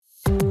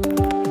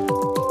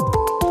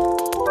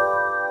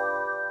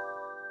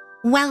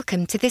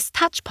Welcome to this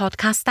Touch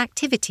podcast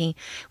activity,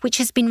 which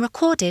has been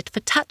recorded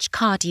for Touch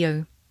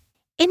Cardio.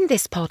 In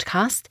this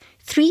podcast,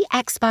 3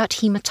 expert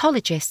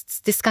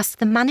haematologists discuss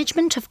the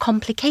management of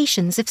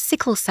complications of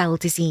sickle cell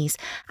disease,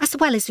 as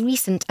well as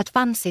recent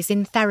advances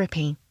in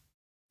therapy.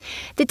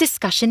 The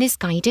discussion is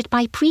guided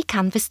by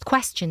pre-canvassed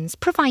questions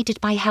provided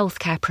by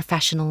healthcare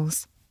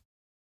professionals.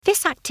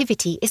 This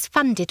activity is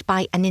funded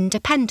by an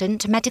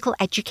independent medical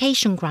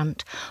education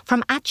grant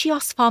from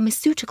Agios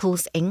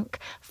Pharmaceuticals Inc.,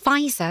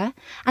 Pfizer,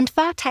 and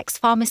Vertex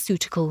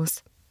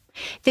Pharmaceuticals.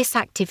 This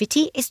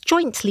activity is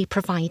jointly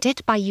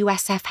provided by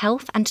USF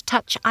Health and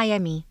Touch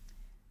IME.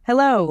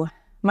 Hello,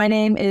 my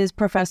name is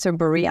Professor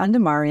Buri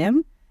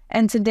Andamariam,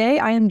 and today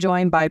I am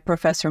joined by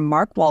Professor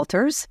Mark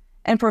Walters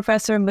and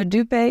Professor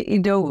Modupe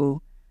Idowu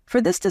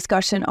for this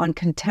discussion on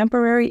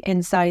contemporary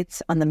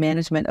insights on the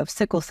management of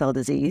sickle cell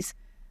disease,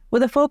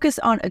 with a focus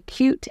on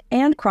acute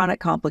and chronic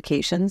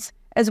complications,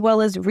 as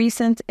well as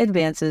recent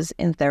advances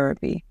in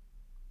therapy.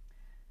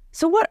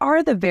 So what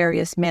are the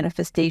various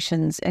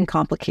manifestations and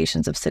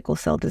complications of sickle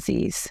cell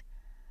disease?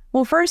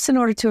 Well, first, in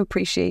order to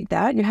appreciate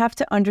that, you have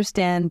to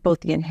understand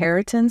both the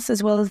inheritance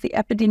as well as the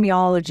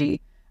epidemiology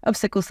of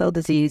sickle cell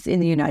disease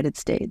in the United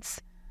States.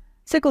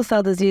 Sickle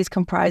cell disease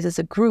comprises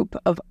a group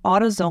of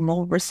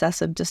autosomal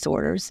recessive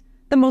disorders,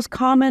 the most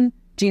common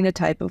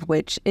genotype of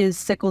which is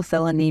sickle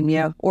cell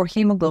anemia or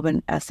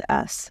hemoglobin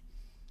SS.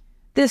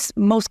 This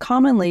most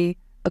commonly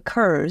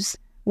occurs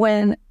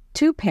when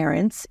 2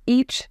 parents,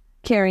 each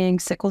carrying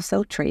sickle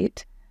cell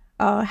trait,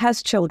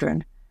 has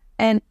children,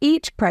 and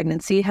each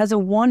pregnancy has a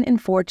 1 in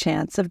 4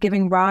 chance of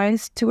giving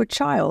rise to a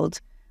child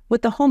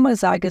with the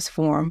homozygous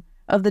form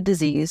of the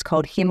disease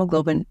called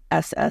hemoglobin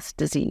SS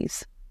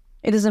disease.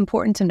 It is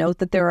important to note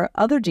that there are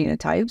other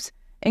genotypes,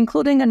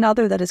 including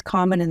another that is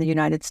common in the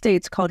United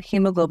States called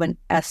hemoglobin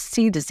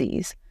SC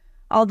disease.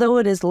 Although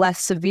it is less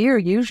severe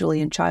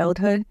usually in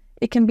childhood,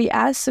 it can be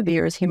as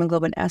severe as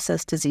hemoglobin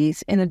SS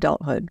disease in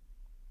adulthood.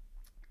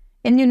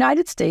 In the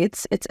United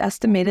States, it's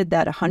estimated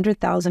that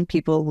 100,000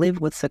 people live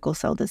with sickle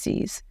cell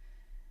disease.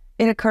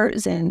 It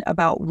occurs in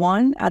about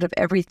 1 out of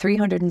every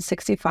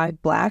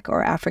 365 Black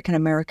or African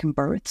American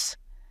births.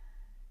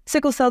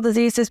 Sickle cell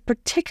disease is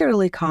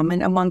particularly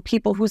common among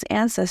people whose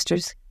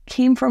ancestors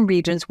came from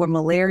regions where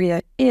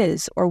malaria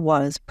is or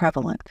was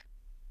prevalent.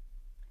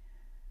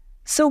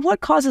 So what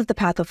causes the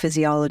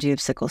pathophysiology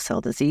of sickle cell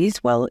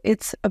disease? Well,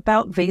 it's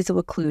about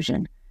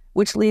vaso-occlusion,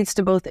 which leads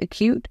to both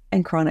acute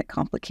and chronic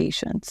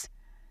complications.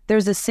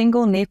 There's a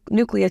single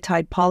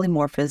nucleotide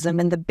polymorphism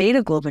in the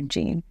beta globin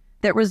gene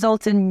that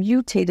results in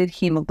mutated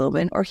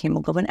hemoglobin or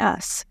hemoglobin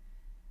S.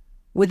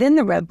 Within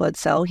the red blood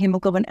cell,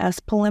 hemoglobin S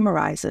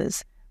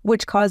polymerizes,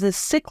 which causes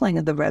sickling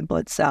of the red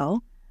blood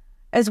cell,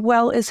 as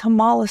well as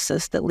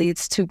hemolysis that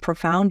leads to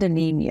profound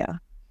anemia.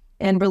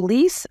 And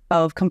release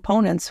of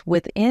components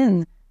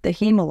within the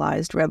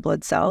hemolyzed red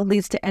blood cell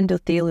leads to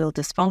endothelial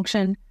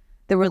dysfunction,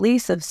 the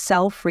release of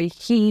cell-free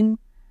heme,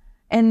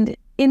 and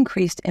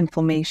increased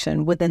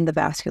inflammation within the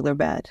vascular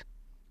bed.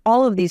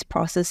 All of these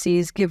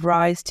processes give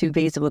rise to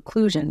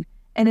vaso-occlusion,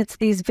 and it's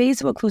these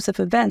vaso-occlusive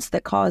events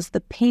that cause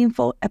the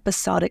painful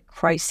episodic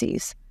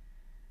crises.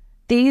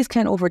 These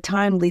can over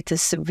time lead to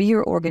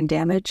severe organ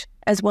damage,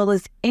 as well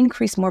as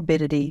increased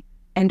morbidity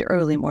and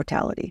early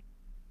mortality.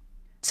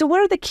 So what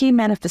are the key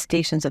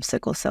manifestations of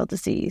sickle cell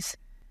disease?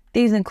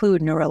 These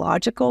include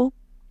neurological,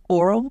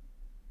 oral,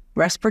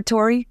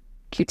 respiratory,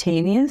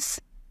 cutaneous,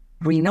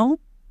 renal,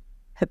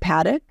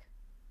 hepatic,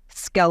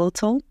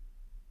 skeletal,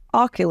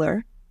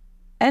 ocular,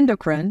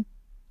 endocrine,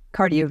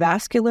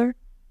 cardiovascular,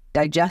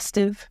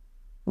 digestive,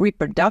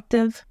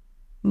 reproductive,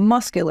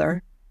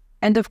 muscular,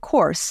 and of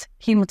course,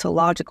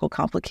 hematological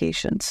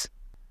complications.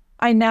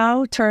 I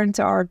now turn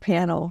to our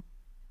panel.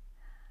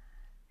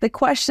 The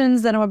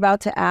questions that I'm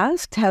about to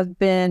ask have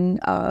been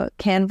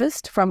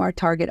canvassed from our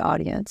target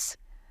audience.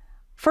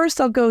 First,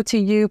 I'll go to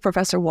you,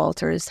 Professor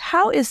Walters.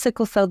 How is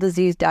sickle cell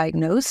disease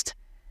diagnosed?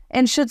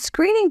 And should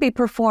screening be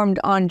performed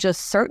on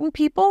just certain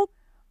people,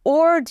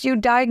 or do you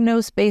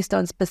diagnose based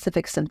on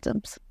specific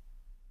symptoms?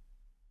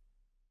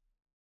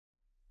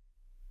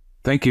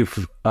 Thank you,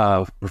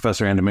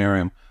 Professor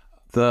Andamariam.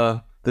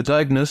 The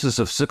diagnosis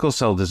of sickle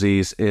cell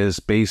disease is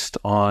based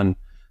on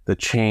the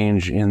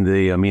change in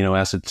the amino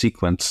acid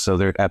sequence. So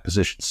there, at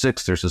position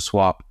 6, there's a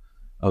swap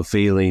of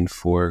valine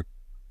for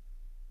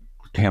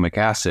glutamic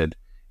acid.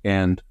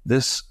 And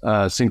this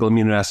single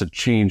amino acid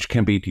change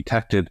can be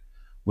detected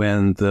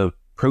when the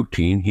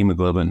protein,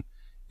 hemoglobin,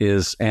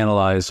 is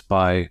analyzed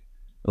by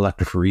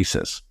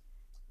electrophoresis.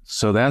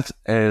 So that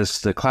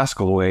is the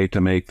classical way to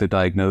make the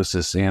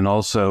diagnosis. And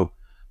also,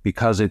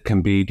 because it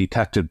can be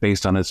detected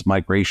based on its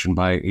migration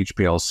by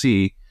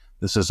HPLC,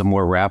 this is a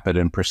more rapid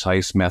and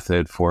precise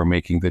method for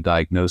making the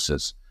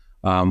diagnosis.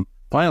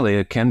 Finally,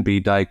 it can be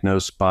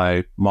diagnosed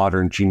by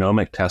modern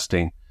genomic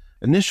testing.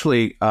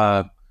 Initially,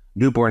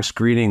 newborn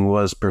screening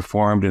was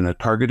performed in a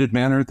targeted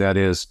manner, that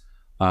is,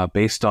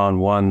 based on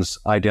one's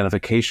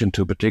identification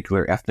to a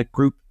particular ethnic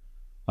group,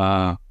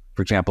 for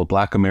example,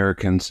 Black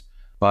Americans.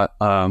 But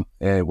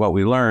what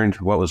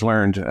was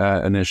learned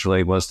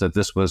initially was that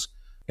this was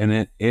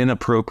an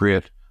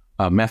inappropriate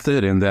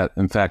method, and that,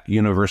 in fact,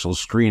 universal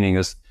screening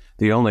is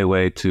the only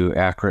way to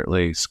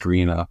accurately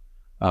screen a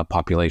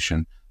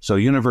population. So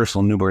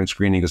universal newborn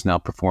screening is now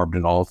performed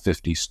in all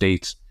 50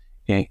 states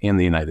in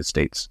the United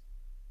States.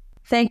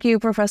 Thank you,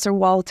 Professor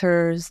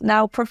Walters.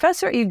 Now,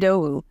 Professor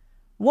Idowu,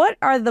 what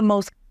are the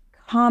most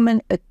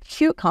common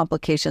acute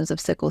complications of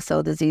sickle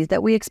cell disease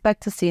that we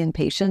expect to see in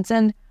patients?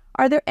 And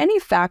are there any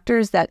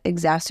factors that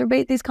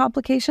exacerbate these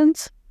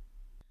complications?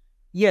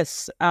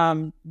 Yes,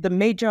 the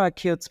major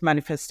acute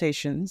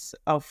manifestations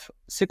of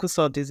sickle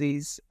cell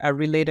disease are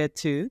related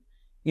to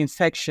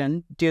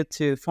infection due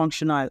to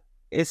functional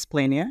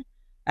asplenia,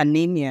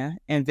 anemia,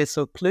 and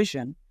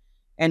vaso-occlusion.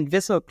 And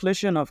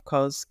vaso-occlusion, of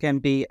course, can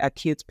be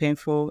acute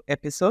painful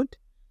episode,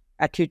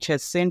 acute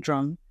chest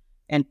syndrome,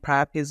 and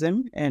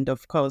priapism, and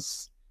of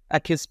course,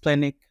 acute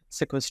splenic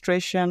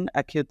sequestration,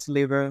 acute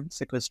liver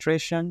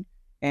sequestration,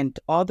 and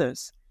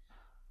others.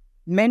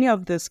 Many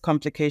of these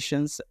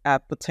complications are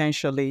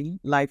potentially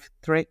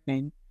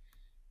life-threatening.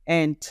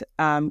 And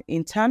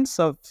in terms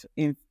of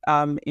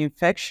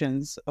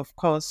infections, of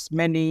course,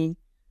 many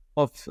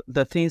of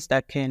the things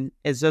that can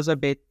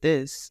exacerbate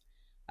this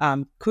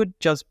could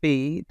just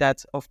be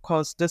that, of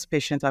course, these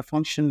patients are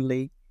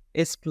functionally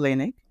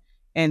asplenic,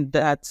 and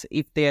that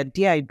if they are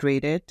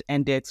dehydrated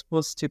and they're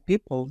exposed to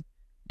people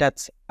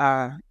that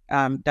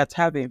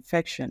have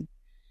infection,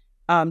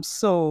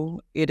 so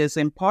it is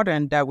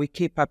important that we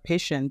keep our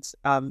patients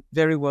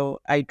very well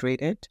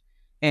hydrated,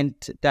 and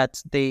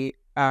that they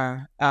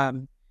are,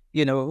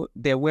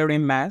 they're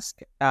wearing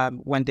masks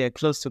when they're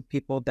close to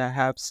people that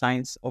have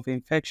signs of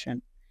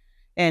infection.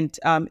 And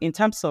in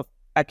terms of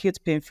acute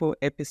painful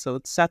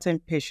episodes, certain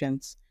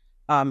patients,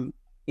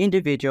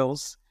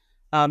 individuals,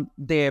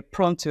 they're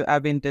prone to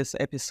having these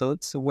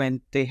episodes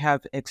when they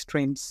have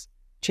extreme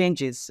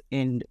changes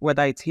in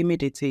whether it's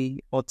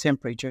humidity or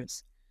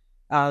temperatures.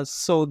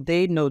 So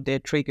they know their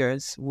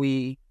triggers.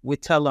 We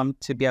tell them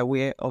to be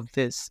aware of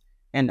this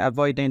and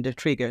avoiding the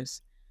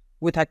triggers.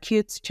 With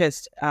acute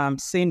chest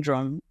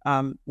syndrome,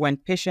 when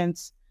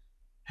patients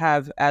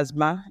have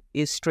asthma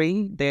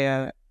history,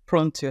 they're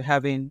prone to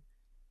having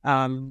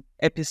more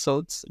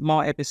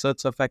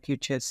episodes of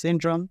acute chest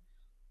syndrome,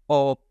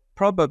 or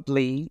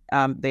probably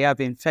they have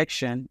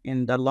infection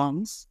in the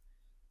lungs,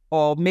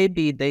 or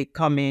maybe they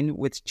come in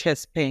with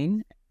chest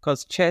pain,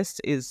 because chest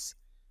is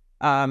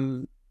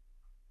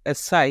a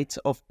site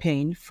of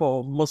pain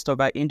for most of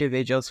our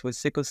individuals with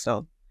sickle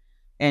cell.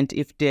 And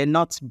if they're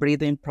not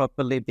breathing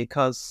properly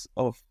because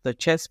of the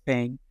chest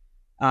pain,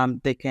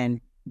 they can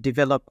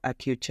develop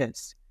acute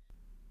chest.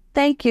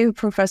 Thank you,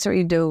 Professor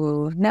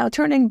Idowu. Now,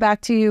 turning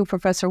back to you,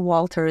 Professor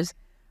Walters,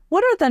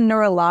 what are the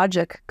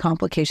neurologic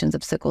complications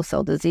of sickle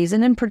cell disease?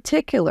 And in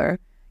particular,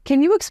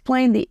 can you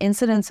explain the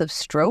incidence of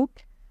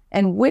stroke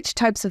and which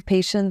types of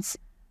patients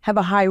have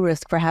a high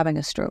risk for having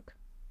a stroke?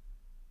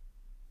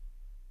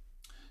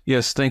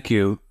 Yes, thank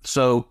you.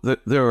 So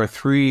there are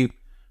three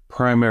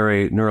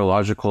primary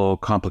neurological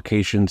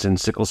complications in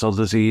sickle cell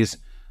disease.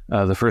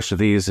 The first of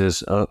these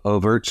is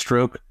overt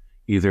stroke,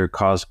 either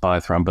caused by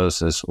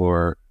thrombosis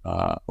or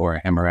a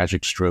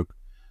hemorrhagic stroke.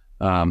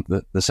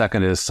 The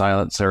second is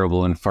silent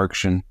cerebral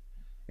infarction,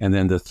 and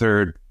then the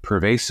third,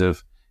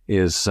 pervasive,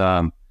 is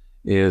a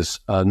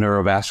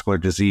neurovascular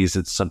disease.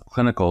 It's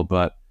subclinical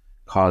but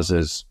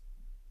causes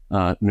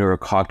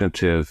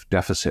neurocognitive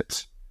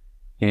deficits.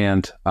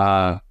 And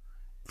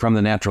from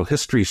the natural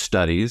history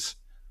studies,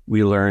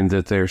 we learned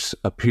that there's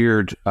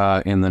appeared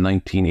in the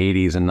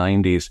 1980s and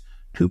 90s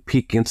 2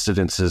 peak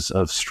incidences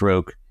of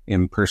stroke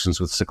in persons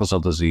with sickle cell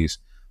disease.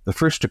 The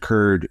first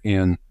occurred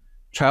in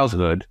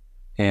childhood,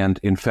 and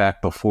in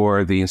fact,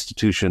 before the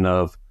institution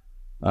of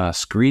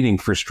screening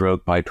for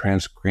stroke by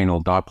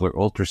transcranial Doppler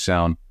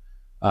ultrasound,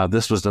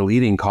 this was the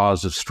leading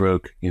cause of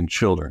stroke in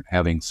children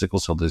having sickle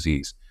cell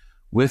disease.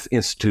 With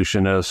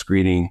institution of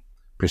screening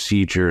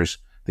procedures,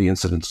 the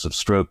incidence of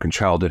stroke in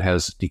childhood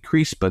has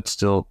decreased, but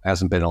still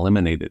hasn't been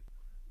eliminated.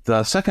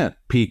 The second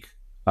peak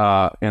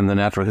in the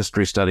natural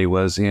history study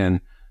was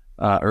in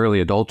early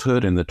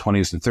adulthood in the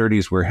 20s and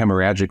 30s, where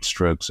hemorrhagic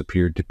strokes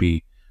appeared to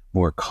be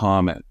more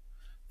common.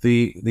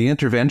 The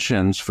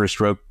interventions for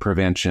stroke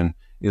prevention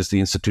is the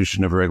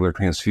institution of regular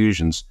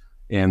transfusions,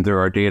 and there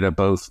are data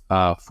both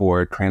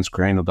for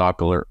transcranial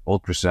Doppler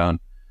ultrasound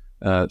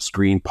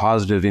screen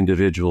positive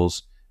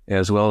individuals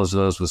as well as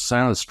those with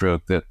silent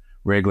stroke that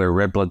regular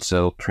red blood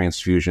cell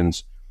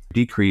transfusions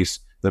decrease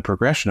the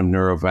progression of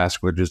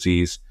neurovascular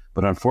disease,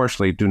 but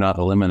unfortunately do not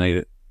eliminate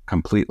it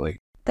completely.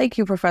 Thank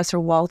you, Professor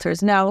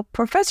Walters. Now,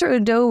 Professor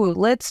Idowu,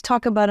 let's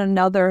talk about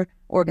another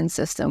organ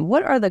system.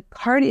 What are the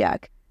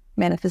cardiac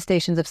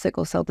manifestations of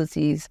sickle cell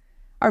disease?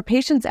 Are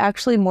patients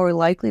actually more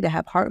likely to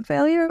have heart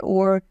failure,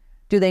 or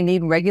do they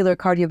need regular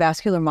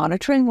cardiovascular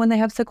monitoring when they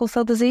have sickle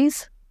cell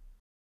disease?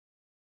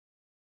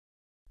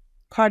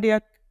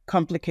 Cardiac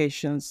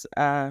complications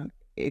are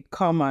a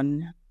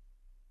common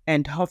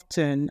and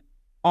often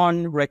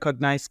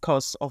unrecognized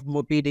cause of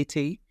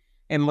morbidity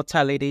and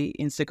mortality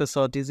in sickle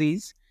cell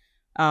disease,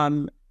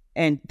 and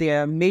they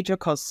are a major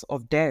cause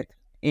of death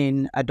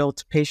in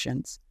adult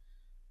patients.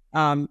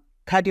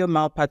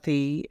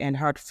 cardiomyopathy and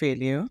heart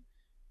failure.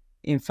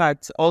 In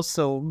fact,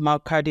 also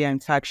myocardial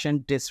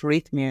infarction,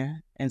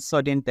 dysrhythmia, and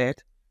sudden death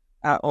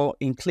are all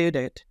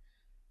included.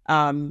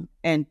 And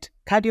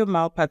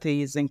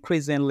cardiomyopathy is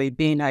increasingly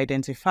being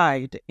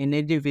identified in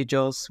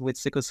individuals with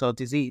sickle cell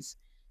disease,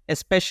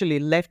 especially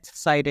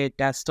left-sided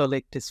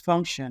diastolic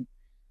dysfunction,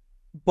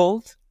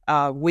 both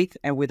with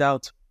and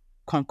without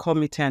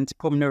concomitant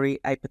pulmonary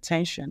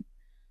hypertension.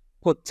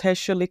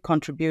 Potentially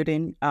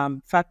contributing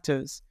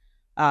factors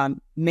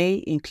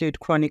may include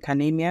chronic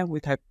anemia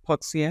with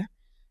hypoxia,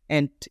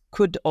 and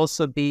could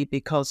also be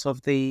because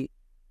of the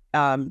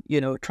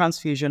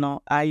transfusional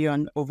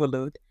iron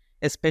overload,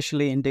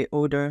 especially in the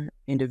older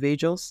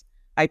individuals,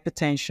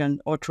 hypertension,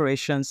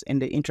 alterations in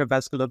the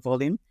intravascular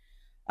volume.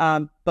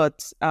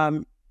 But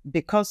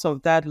because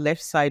of that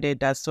left-sided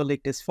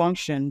diastolic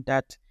dysfunction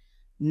that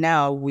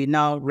we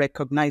now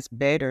recognize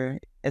better,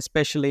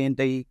 especially in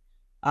the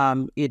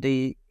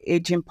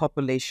aging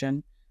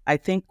population, I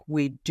think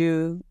we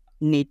do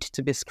need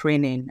to be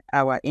screening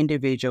our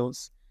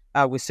individuals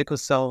with sickle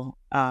cell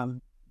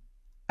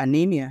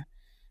anemia.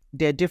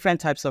 There are different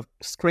types of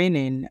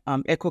screening.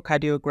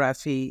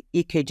 Echocardiography,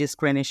 EKG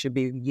screening should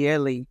be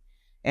yearly,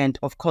 and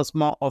of course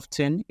more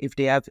often if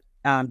they have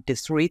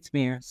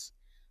dysrhythmias.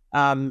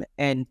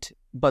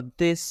 But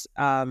these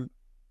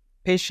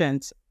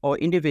patients or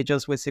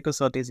individuals with sickle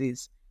cell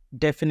disease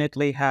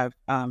definitely have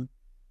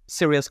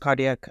serious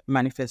cardiac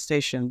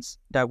manifestations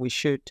that we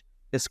should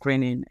be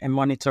screening and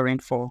monitoring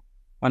for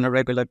on a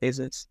regular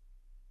basis.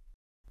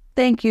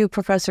 Thank you,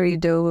 Professor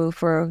Idowu,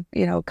 for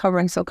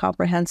covering so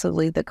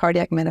comprehensively the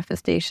cardiac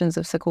manifestations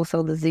of sickle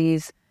cell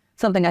disease,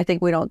 something I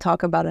think we don't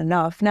talk about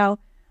enough. Now,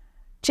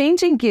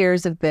 changing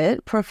gears a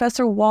bit,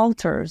 Professor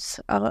Walters,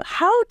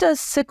 how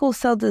does sickle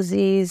cell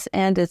disease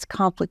and its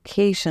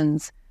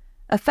complications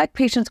affect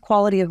patients'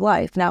 quality of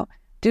life? Now,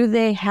 do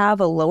they have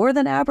a lower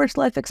than average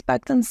life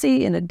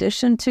expectancy in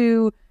addition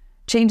to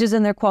changes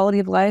in their quality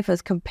of life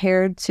as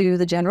compared to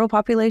the general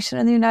population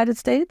in the United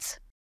States?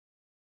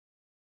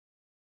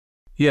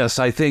 Yes,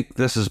 I think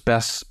this is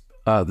best.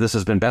 This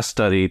has been best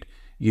studied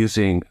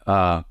using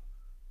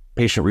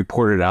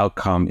patient-reported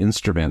outcome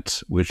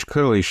instruments, which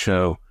clearly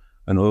show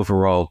an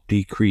overall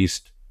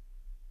decreased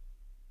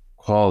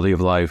quality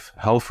of life,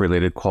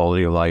 health-related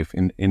quality of life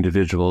in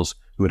individuals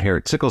who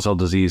inherit sickle cell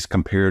disease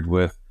compared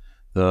with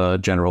the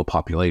general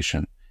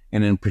population.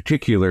 And in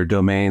particular,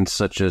 domains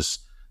such as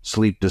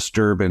sleep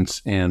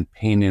disturbance and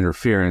pain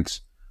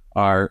interference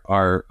are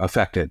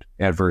affected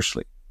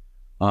adversely.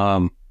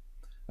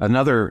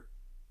 Another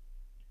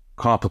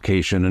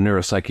complication, a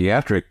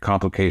neuropsychiatric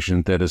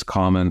complication that is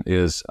common,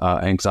 is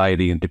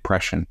anxiety and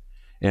depression.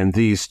 And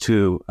these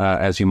two,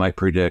 as you might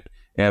predict,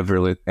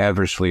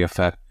 adversely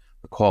affect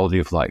the quality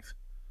of life.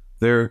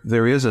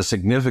 There is a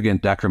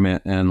significant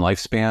decrement in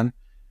lifespan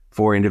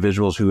for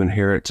individuals who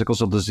inherit sickle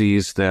cell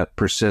disease that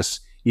persists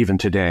even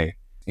today.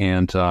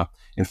 And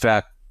in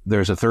fact,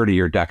 there's a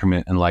 30-year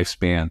decrement in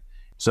lifespan.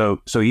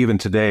 So even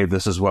today,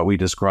 this is what we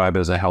describe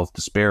as a health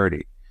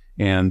disparity.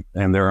 And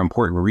there are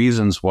important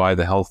reasons why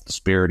the health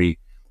disparity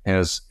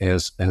has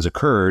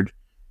occurred,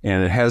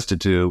 and it has to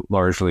do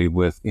largely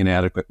with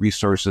inadequate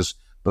resources,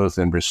 both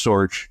in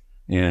research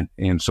and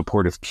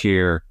supportive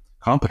care,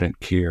 competent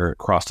care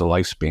across the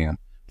lifespan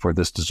for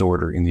this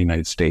disorder in the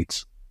United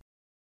States.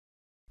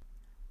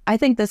 I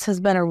think this has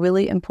been a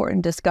really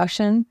important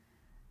discussion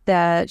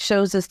that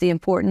shows us the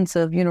importance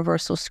of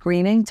universal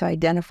screening to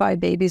identify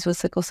babies with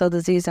sickle cell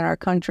disease in our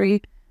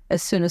country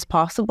as soon as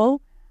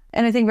possible.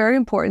 And I think very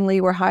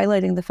importantly, we're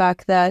highlighting the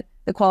fact that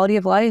the quality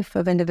of life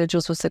of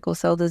individuals with sickle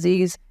cell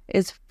disease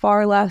is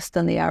far less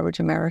than the average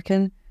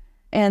American,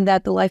 and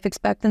that the life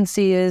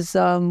expectancy is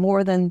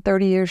more than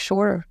 30 years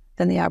shorter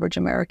than the average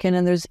American,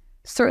 and there's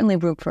certainly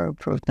room for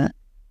improvement.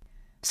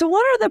 So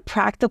what are the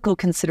practical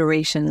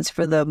considerations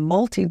for the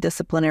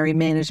multidisciplinary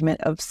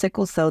management of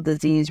sickle cell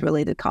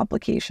disease-related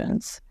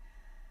complications?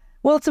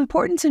 Well, it's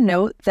important to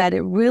note that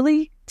it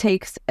really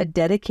takes a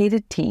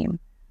dedicated team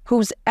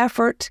whose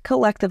effort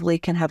collectively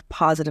can have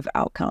positive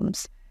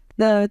outcomes.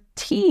 The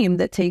team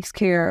that takes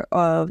care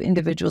of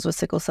individuals with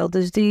sickle cell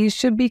disease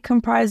should be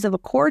comprised of a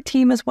core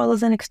team as well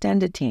as an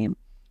extended team.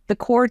 The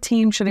core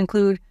team should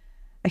include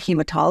a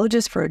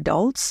hematologist for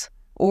adults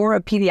or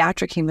a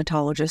pediatric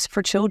hematologist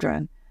for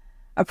children,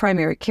 a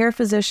primary care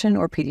physician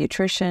or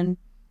pediatrician,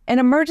 an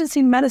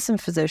emergency medicine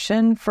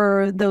physician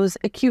for those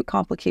acute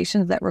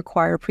complications that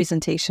require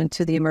presentation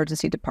to the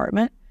emergency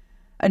department,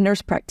 a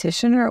nurse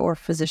practitioner or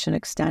physician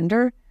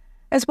extender,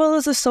 as well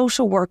as a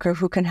social worker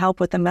who can help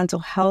with the mental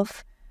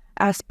health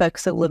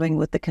aspects of living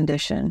with the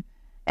condition,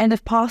 and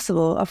if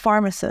possible, a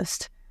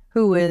pharmacist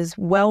who is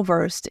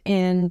well-versed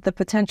in the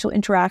potential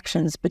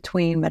interactions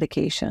between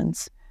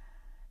medications.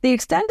 The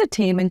extended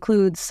team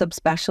includes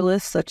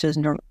subspecialists such as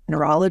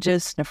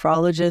neurologists,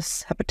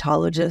 nephrologists,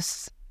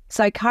 hepatologists,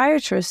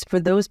 psychiatrists for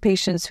those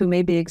patients who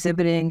may be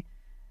exhibiting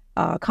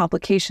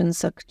complications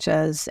such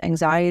as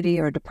anxiety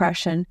or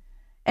depression,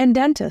 and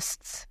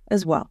dentists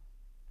as well.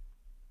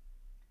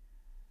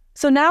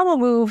 So now we'll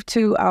move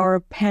to our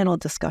panel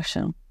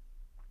discussion.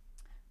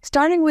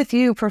 Starting with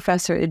you,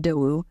 Professor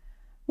Idowu,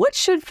 what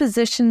should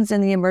physicians in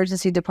the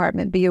emergency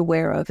department be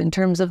aware of in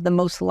terms of the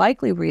most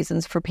likely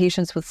reasons for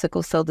patients with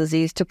sickle cell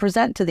disease to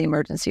present to the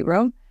emergency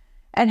room,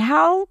 and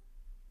how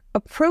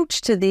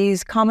approach to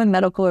these common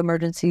medical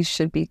emergencies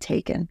should be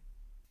taken?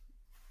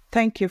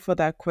 Thank you for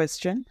that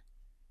question.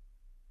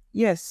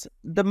 Yes,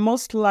 the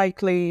most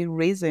likely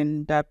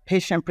reason that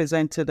patient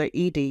present to the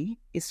ED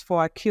is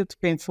for acute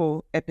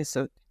painful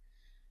episode,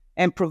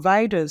 and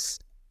providers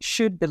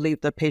should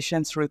believe the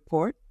patient's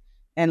report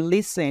and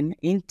listen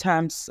in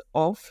terms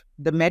of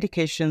the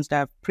medications that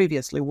have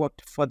previously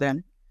worked for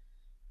them.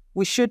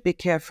 We should be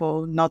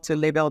careful not to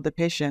label the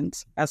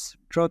patients as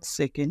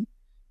drug-seeking,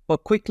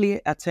 but quickly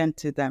attend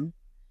to them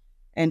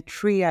and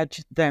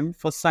triage them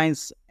for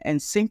signs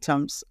and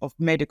symptoms of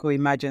medical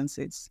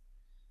emergencies.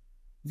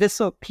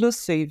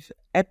 Vaso-occlusive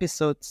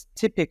episodes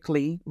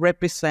typically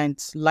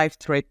represent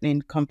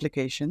life-threatening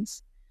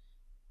complications,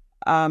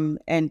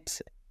 and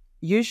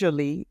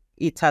usually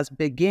it has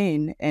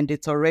begun and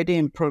it's already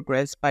in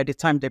progress by the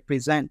time they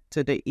present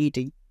to the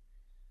ED.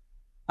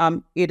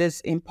 It is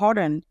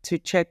important to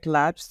check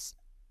labs,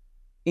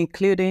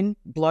 including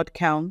blood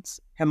counts,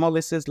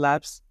 hemolysis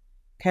labs,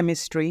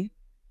 chemistry,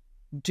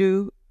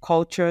 do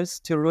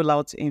cultures to rule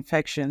out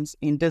infections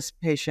in these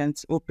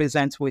patients who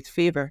present with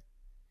fever,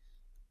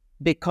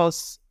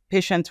 because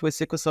patients with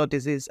sickle cell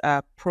disease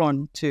are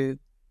prone to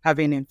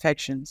having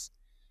infections.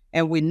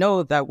 And we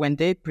know that when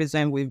they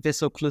present with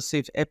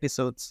vaso-occlusive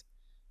episodes,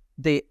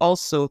 they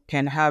also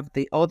can have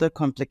the other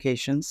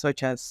complications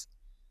such as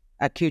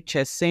acute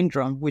chest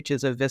syndrome, which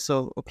is a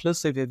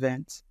vaso-occlusive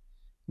event.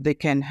 They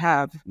can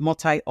have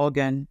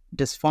multi-organ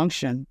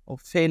dysfunction or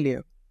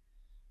failure,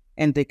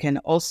 and they can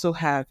also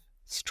have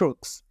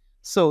strokes.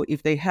 So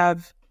if they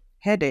have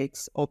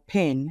headaches or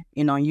pain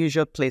in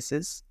unusual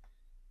places,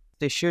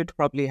 they should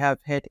probably have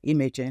head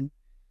imaging.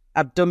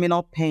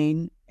 Abdominal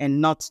pain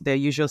and not their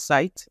usual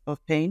site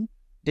of pain,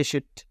 they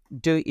should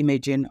do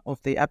imaging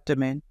of the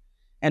abdomen.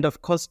 And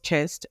of course,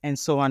 chest and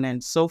so on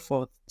and so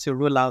forth to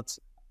rule out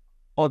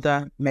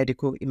other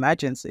medical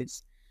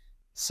emergencies.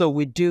 So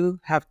we do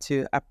have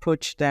to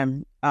approach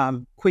them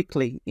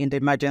quickly in the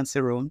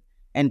emergency room,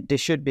 and they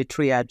should be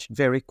triaged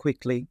very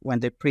quickly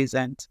when they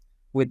present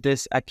with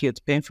these acute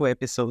painful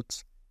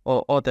episodes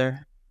or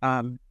other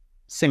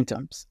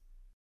symptoms.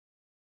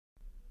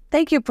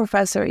 Thank you,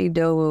 Professor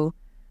Idowu.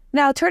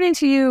 Now, turning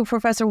to you,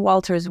 Professor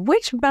Walters,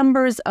 which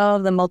members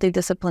of the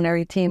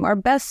multidisciplinary team are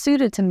best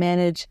suited to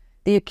manage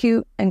the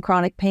acute and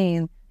chronic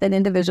pain that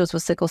individuals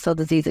with sickle cell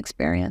disease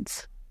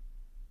experience?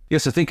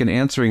 Yes, I think in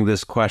answering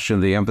this question,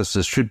 the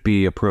emphasis should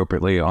be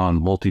appropriately on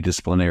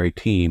multidisciplinary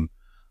team.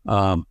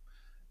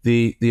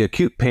 The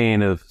acute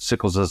pain of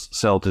sickle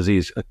cell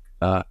disease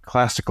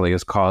classically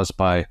is caused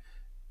by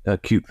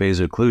acute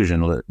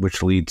vaso-occlusion,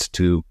 which leads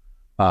to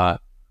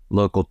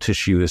local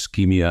tissue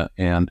ischemia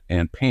and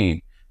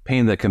pain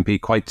that can be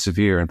quite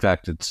severe. In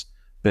fact, it's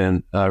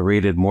been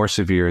rated more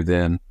severe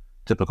than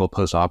typical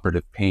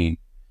postoperative pain.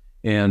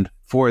 And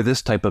for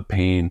this type of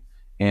pain,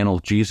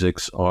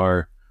 analgesics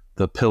are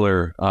the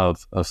pillar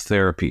of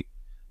therapy.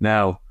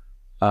 Now,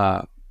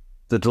 the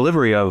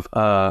delivery of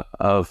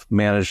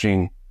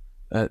managing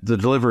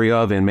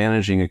and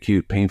managing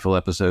acute painful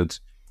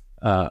episodes,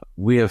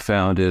 we have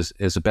found is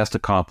best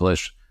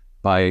accomplished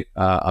by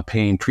a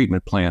pain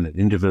treatment plan, an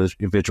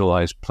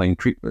individualized pain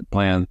treatment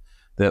plan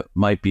that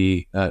might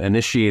be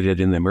initiated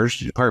in the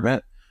emergency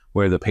department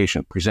where the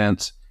patient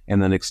presents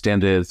and then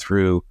extended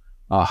through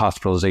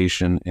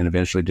hospitalization and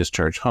eventually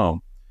discharge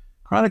home.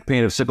 Chronic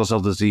pain of sickle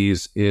cell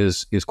disease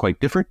is quite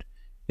different.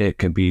 It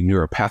can be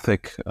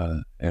neuropathic,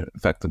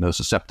 affect the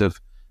nociceptive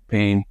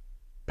pain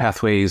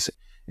pathways.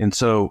 And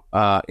so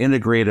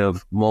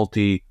integrative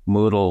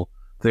multimodal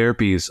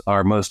therapies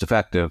are most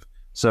effective.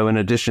 So in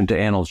addition to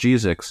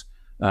analgesics,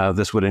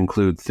 this would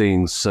include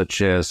things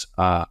such as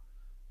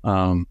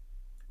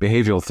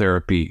behavioral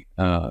therapy,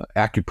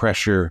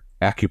 acupressure,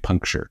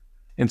 acupuncture.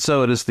 And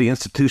so it is the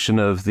institution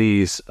of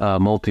these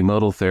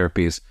multimodal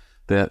therapies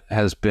that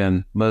has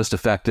been most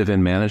effective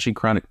in managing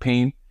chronic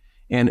pain.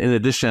 And in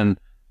addition,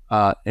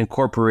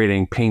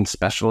 incorporating pain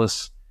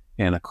specialists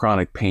and a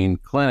chronic pain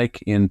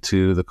clinic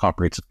into the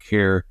comprehensive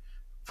care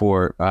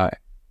for,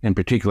 in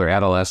particular,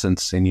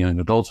 adolescents and young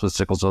adults with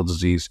sickle cell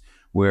disease,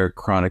 where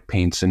chronic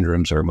pain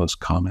syndromes are most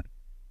common.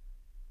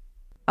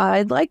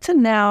 I'd like to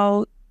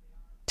now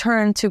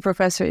turn to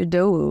Professor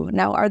Idowu.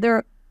 Now, are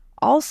there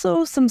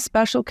also some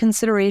special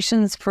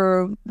considerations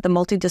for the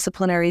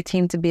multidisciplinary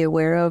team to be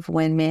aware of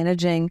when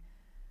managing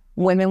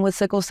women with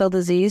sickle cell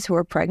disease who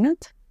are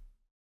pregnant?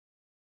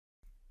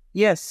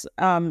 Yes,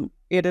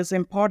 it is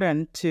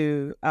important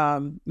to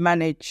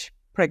manage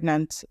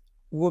pregnant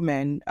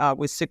women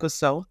with sickle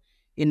cell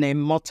in a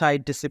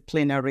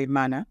multidisciplinary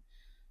manner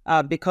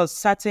because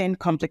certain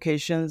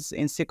complications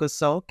in sickle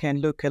cell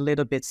can look a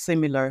little bit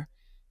similar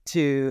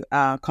to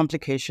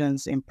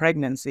complications in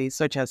pregnancy,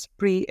 such as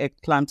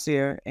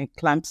pre-eclampsia and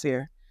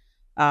eclampsia.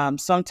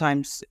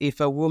 Sometimes if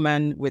a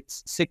woman with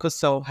sickle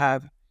cell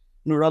have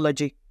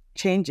neurologic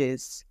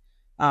changes,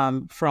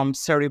 from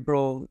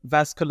cerebral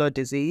vascular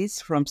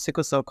disease, from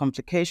sickle cell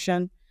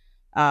complication.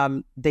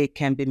 They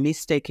can be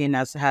mistaken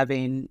as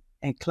having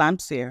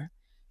eclampsia.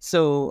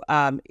 So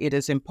it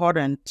is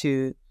important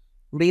to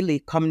really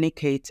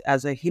communicate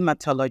as a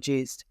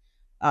hematologist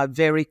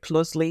very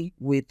closely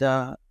with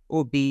the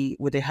OB,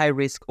 with the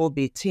high-risk OB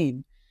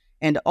team,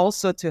 and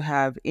also to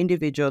have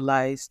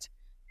individualized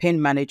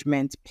pain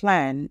management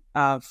plan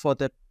for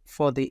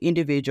the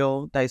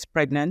individual that is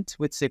pregnant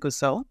with sickle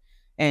cell,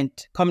 and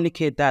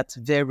communicate that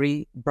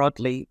very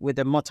broadly with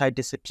a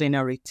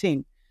multidisciplinary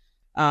team.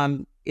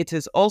 It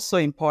is also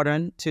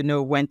important to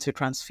know when to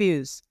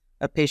transfuse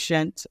a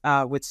patient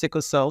with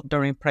sickle cell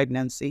during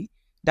pregnancy.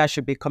 That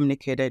should be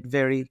communicated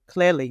very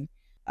clearly,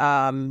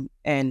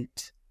 and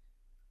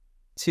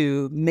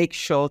to make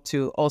sure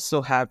to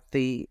also have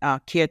the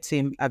care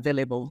team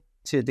available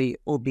to the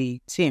OB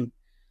team.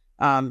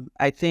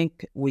 I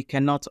think we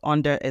cannot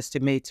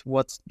underestimate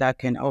what that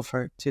can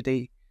offer to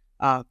the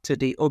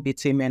OB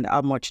team and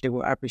how much they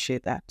will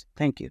appreciate that.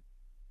 Thank you.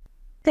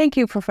 Thank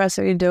you,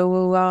 Professor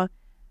Idowu.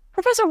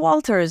 Professor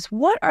Walters,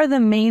 what are the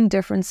main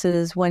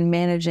differences when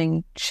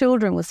managing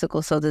children with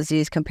sickle cell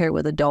disease compared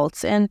with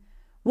adults? And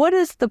what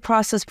is the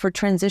process for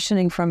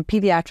transitioning from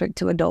pediatric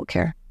to adult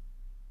care?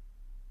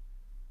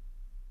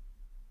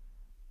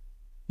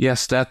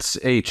 Yes, that's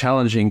a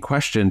challenging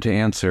question to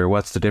answer.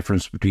 What's the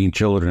difference between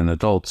children and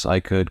adults? I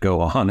could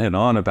go on and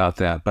on about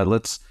that, but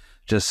let's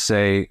just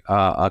say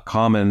a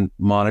common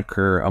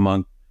moniker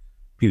among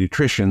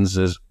pediatricians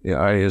is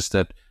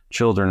that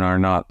children are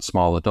not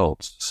small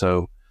adults.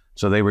 So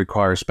they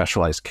require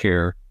specialized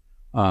care.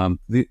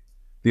 The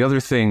other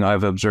thing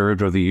I've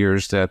observed over the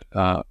years that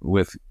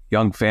with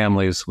young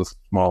families with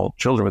small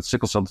children with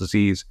sickle cell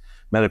disease,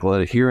 medical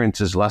adherence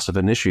is less of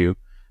an issue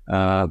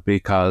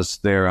because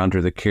they're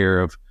under the care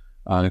of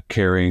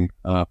caring,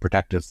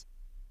 protective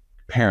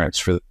parents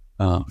for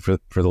the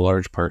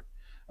large part.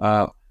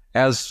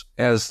 As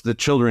the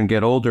children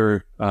get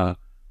older,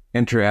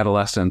 enter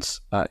adolescence,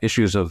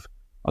 issues of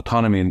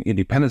autonomy and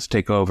independence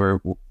take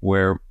over,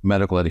 where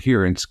medical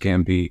adherence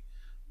can be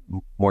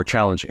more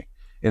challenging.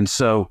 And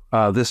so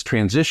this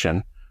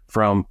transition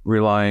from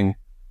relying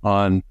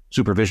on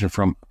supervision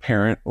from a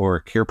parent or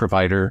a care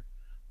provider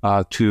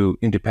to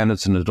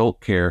independence in adult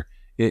care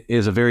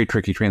is a very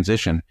tricky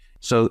transition.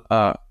 So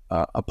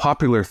a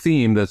popular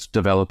theme that's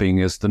developing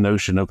is the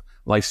notion of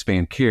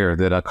lifespan care,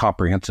 that a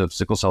comprehensive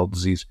sickle cell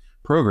disease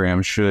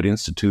program should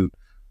institute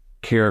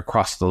care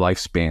across the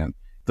lifespan.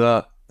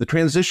 The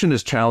transition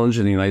is challenged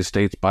in the United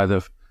States by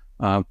the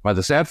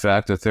sad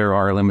fact that there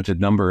are a limited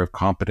number of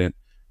competent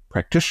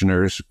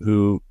practitioners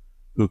who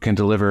can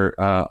deliver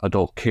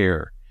adult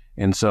care.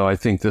 And so I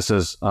think this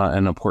is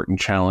an important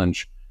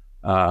challenge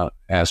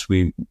as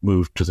we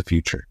move to the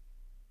future.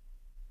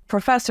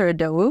 Professor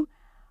Idowu,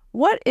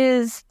 what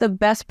is the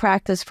best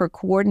practice for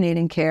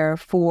coordinating care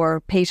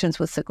for patients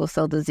with sickle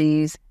cell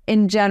disease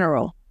in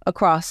general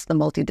across the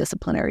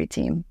multidisciplinary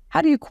team?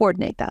 How do you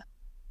coordinate that?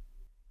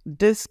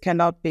 This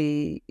cannot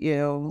be,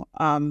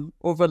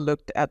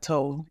 overlooked at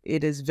all.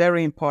 It is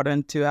very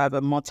important to have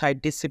a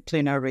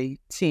multidisciplinary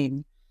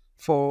team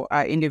for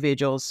our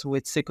individuals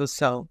with sickle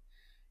cell.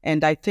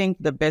 And I think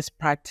the best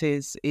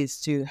practice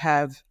is to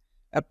have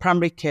a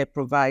primary care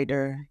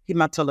provider,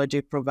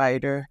 hematology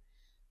provider,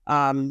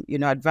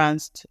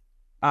 advanced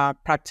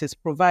practice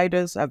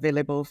providers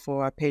available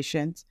for our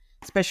patients,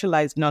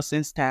 specialized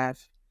nursing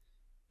staff,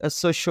 a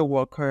social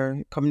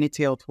worker,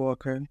 community health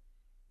worker,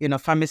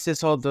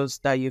 pharmacists, all those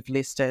that you've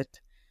listed.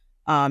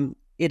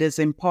 It is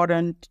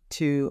important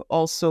to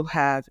also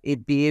have a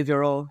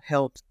behavioral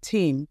health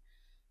team.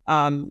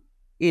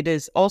 It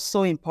is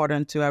also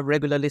important to have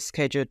regularly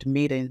scheduled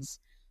meetings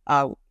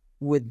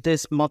with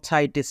this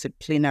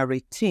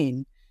multidisciplinary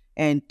team.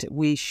 And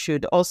we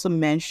should also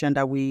mention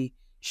that we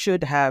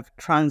should have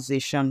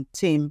transition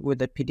team with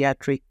the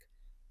pediatric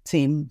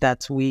team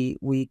that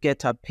we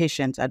get our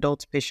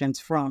adult patients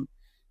from.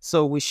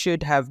 So we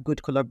should have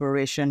good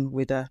collaboration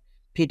with a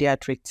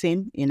pediatric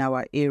team in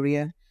our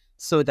area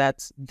so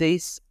that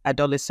these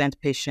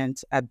adolescent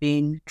patients are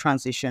being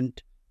transitioned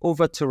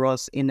over to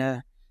us in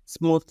a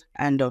smooth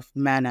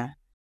manner.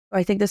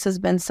 I think this has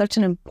been such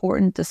an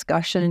important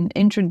discussion,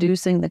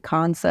 introducing the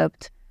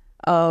concept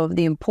of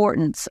the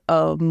importance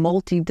of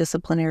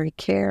multidisciplinary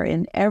care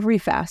in every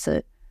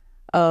facet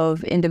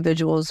of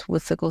individuals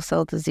with sickle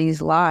cell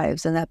disease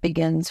lives. And that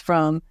begins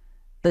from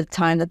the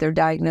time that they're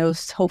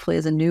diagnosed, hopefully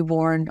as a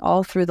newborn,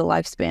 all through the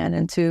lifespan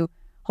into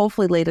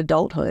hopefully late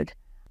adulthood.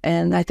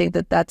 And I think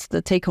that that's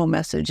the take-home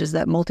message, is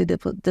that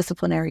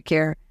multidisciplinary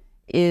care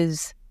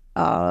is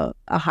a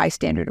high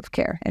standard of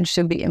care and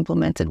should be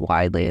implemented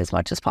widely as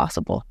much as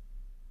possible.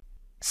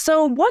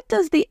 So what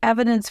does the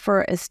evidence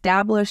for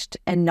established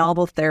and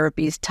novel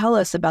therapies tell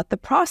us about the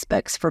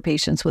prospects for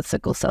patients with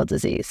sickle cell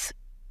disease?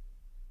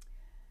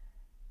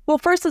 Well,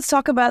 first, let's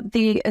talk about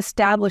the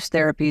established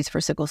therapies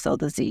for sickle cell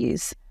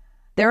disease.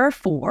 There are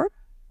 4.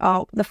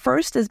 The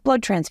first is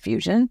blood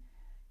transfusion.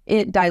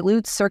 It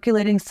dilutes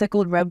circulating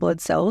sickled red blood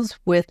cells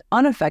with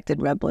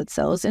unaffected red blood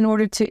cells in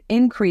order to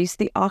increase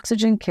the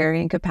oxygen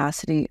carrying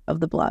capacity of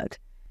the blood.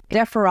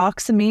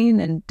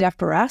 Deferoxamine and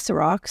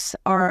deferasirox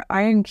are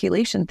iron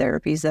chelation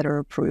therapies that are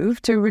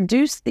approved to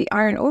reduce the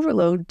iron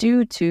overload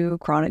due to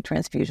chronic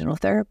transfusional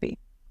therapy.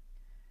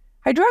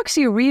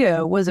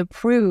 Hydroxyurea was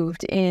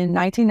approved in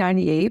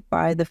 1998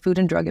 by the Food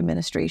and Drug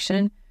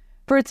Administration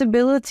for its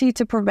ability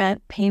to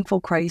prevent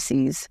painful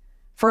crises,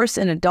 first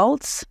in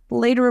adults,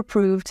 later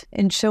approved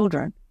in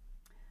children.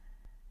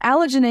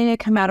 Allogeneic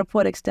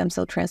hematopoietic stem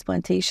cell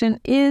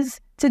transplantation is,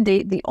 to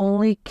date, the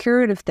only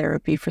curative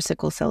therapy for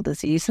sickle cell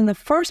disease, and the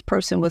first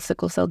person with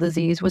sickle cell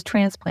disease was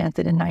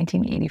transplanted in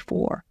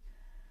 1984.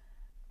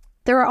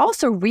 There are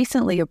also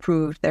recently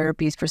approved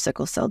therapies for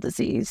sickle cell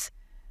disease.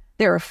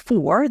 There are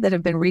 4 that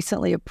have been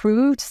recently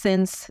approved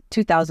since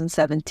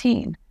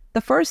 2017,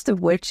 the first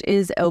of which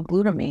is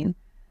L-glutamine,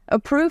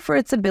 approved for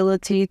its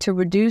ability to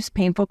reduce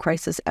painful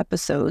crisis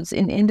episodes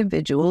in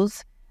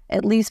individuals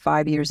at least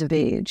 5 years of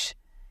age.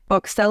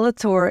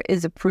 Voxelotor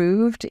is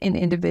approved in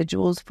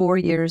individuals 4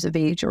 years of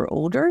age or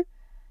older.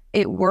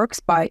 It works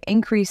by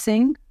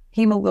increasing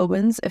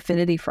hemoglobin's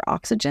affinity for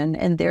oxygen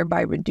and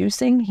thereby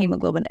reducing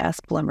hemoglobin S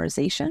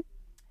polymerization.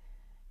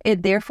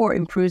 It therefore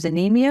improves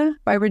anemia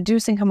by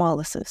reducing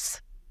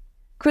hemolysis.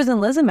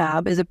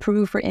 Crizanlizumab is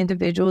approved for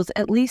individuals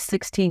at least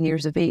 16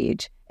 years of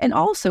age and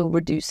also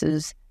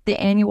reduces the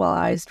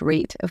annualized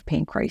rate of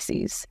pain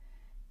crises.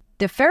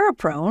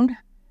 Deferiprone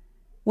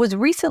was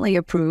recently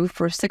approved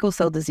for sickle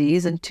cell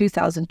disease in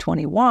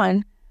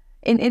 2021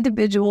 in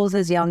individuals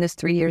as young as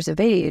 3 years of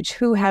age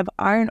who have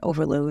iron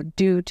overload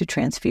due to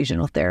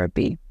transfusional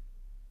therapy.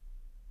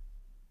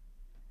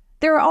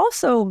 There are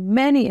also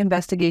many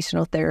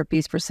investigational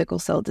therapies for sickle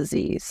cell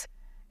disease,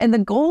 and the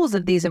goals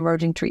of these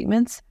emerging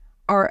treatments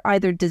are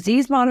either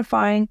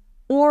disease-modifying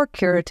or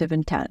curative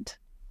intent.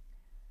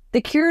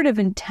 The curative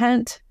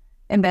intent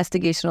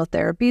investigational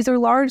therapies are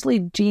largely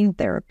gene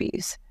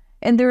therapies,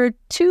 and there are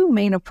 2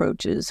 main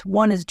approaches.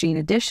 One is gene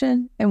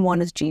addition and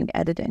one is gene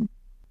editing.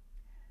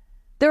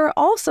 There are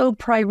also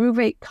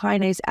pyruvate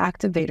kinase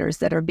activators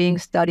that are being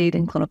studied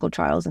in clinical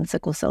trials in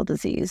sickle cell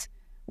disease,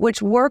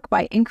 which work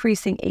by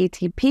increasing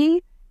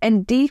ATP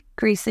and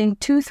decreasing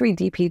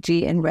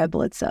 2,3-DPG in red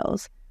blood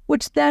cells,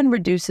 which then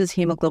reduces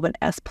hemoglobin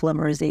S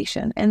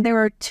polymerization. And there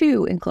are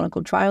 2 in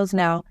clinical trials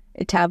now,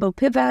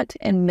 etavopivat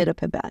and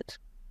mitapivat.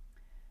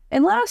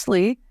 And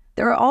lastly,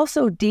 there are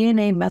also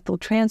DNA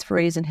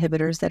methyltransferase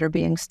inhibitors that are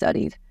being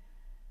studied.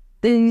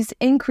 These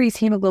increase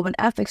hemoglobin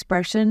F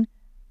expression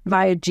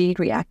via gene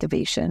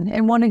reactivation,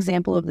 and one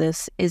example of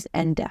this is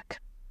NDEC.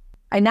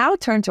 I now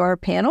turn to our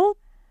panel,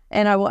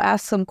 and I will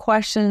ask some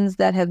questions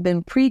that have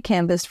been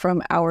pre-canvassed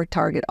from our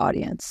target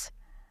audience.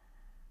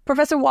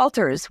 Professor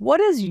Walters,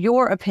 what is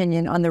your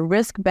opinion on the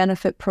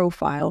risk-benefit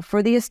profile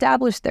for the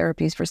established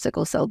therapies for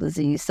sickle cell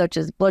disease, such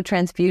as blood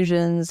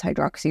transfusions,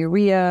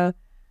 hydroxyurea,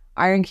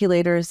 iron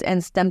chelators,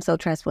 and stem cell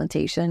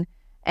transplantation?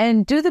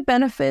 And do the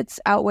benefits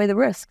outweigh the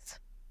risks?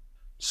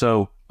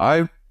 So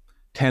I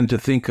tend to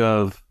think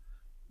of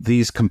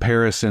these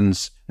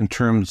comparisons in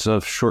terms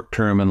of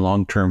short-term and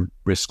long-term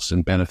risks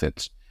and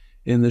benefits.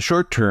 In the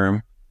short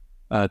term,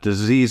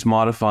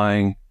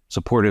 disease-modifying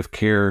supportive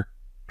care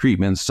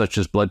treatments such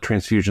as blood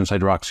transfusions,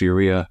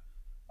 hydroxyurea,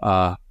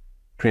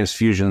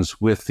 transfusions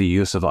with the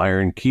use of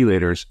iron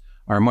chelators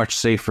are much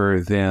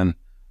safer than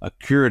a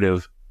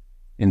curative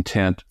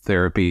intent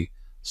therapy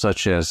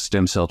such as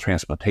stem cell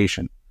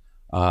transplantation.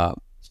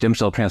 Stem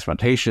cell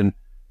transplantation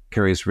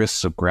carries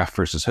risks of graft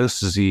versus host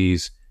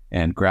disease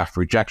and graft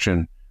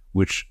rejection,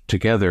 which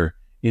together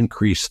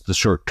increase the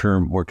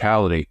short-term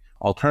mortality.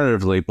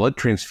 Alternatively, blood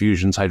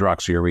transfusions,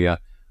 hydroxyurea,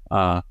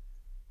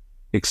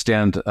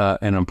 extend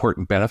an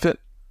important benefit.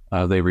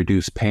 They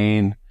reduce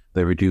pain,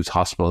 they reduce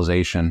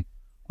hospitalization,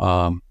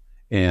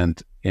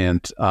 and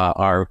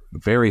are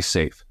very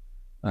safe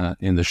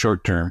in the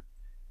short term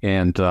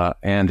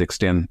and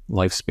extend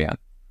lifespan.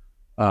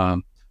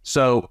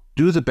 So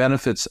do the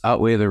benefits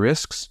outweigh the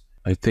risks?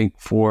 I think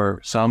for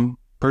some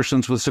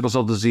persons with sickle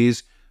cell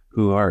disease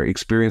who are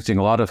experiencing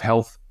a lot of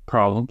health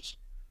problems,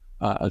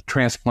 a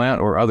transplant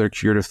or other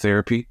curative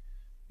therapy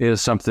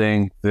is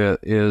something that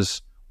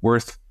is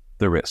worth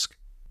the risk.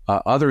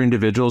 Other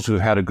individuals who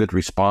had a good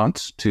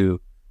response to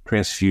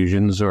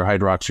transfusions or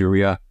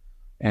hydroxyurea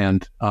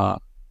and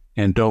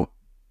don't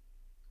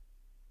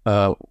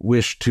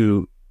wish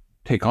to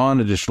take on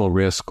additional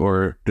risk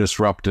or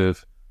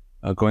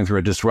going through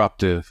a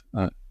disruptive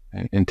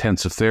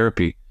intensive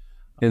therapy,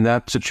 in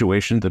that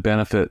situation, the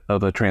benefit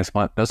of a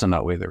transplant doesn't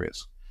outweigh the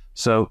risk.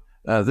 So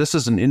this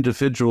is an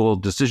individual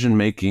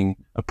decision-making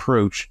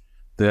approach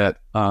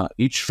that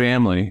each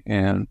family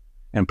and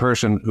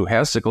person who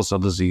has sickle cell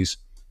disease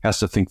has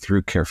to think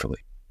through carefully.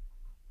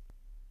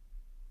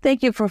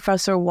 Thank you,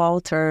 Professor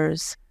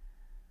Walters.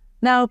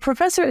 Now,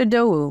 Professor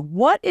Idowu,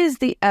 what is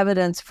the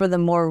evidence for the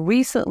more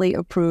recently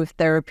approved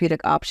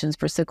therapeutic options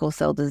for sickle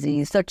cell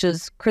disease, such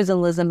as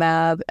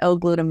crizanlizumab,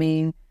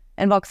 L-glutamine,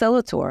 and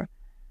voxelotor?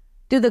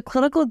 Do the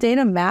clinical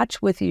data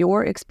match with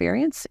your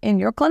experience in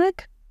your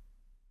clinic?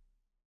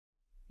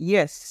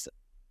 Yes,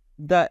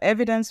 the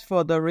evidence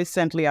for the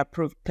recently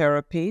approved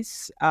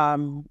therapies,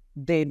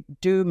 they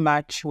do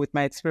match with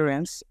my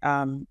experience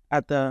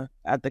at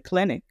the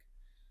clinic.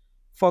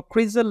 For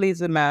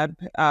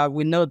crizanlizumab,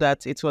 we know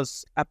that it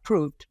was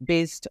approved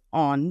based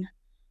on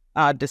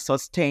the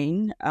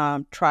SUSTAIN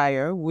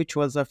trial, which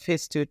was a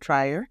phase 2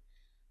 trial,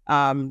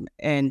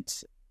 and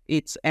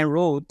it's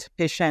enrolled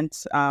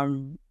patients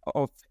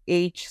of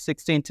age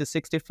 16 to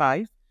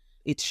 65.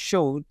 It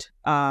showed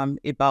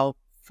about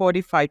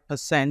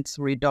 45%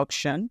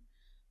 reduction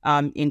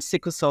in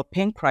sickle cell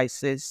pain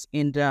crisis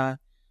in the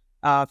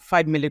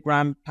 5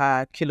 milligram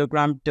per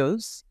kilogram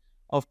dose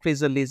of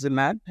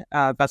crizanlizumab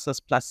versus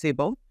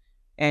placebo.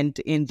 And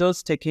in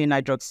those taking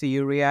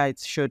hydroxyurea, it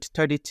showed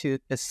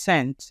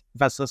 32%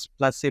 versus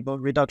placebo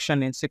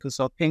reduction in sickle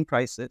cell pain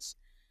crisis.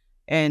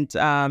 And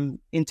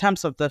in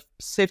terms of the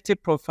safety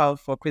profile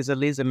for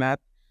crizanlizumab,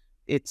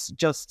 it's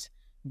just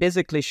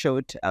basically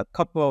showed a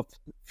couple of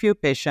few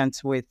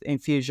patients with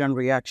infusion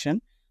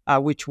reaction,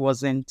 which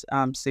wasn't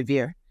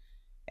severe.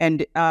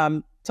 And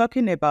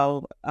talking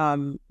about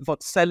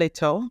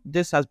voxelotor,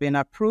 this has been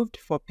approved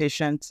for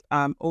patients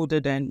older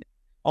than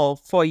or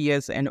 4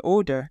 years and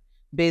older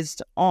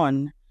based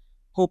on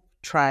HOPE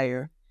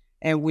trial.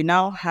 And we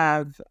now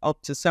have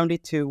up to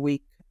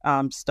 72-week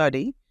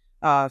study,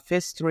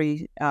 phase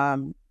 3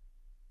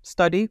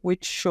 study,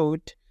 which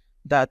showed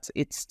that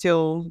it's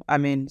still,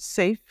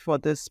 safe for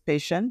this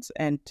patient.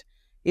 And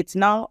it's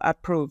now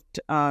approved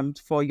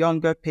for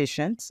younger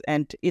patients.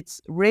 And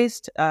it's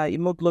raised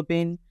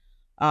hemoglobin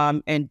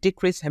and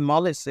decreased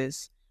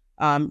hemolysis.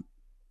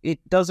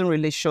 It doesn't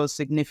really show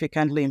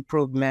significantly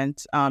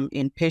improvement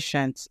in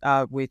patients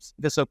with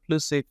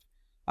vaso-occlusive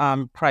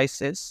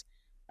crisis.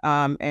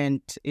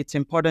 And it's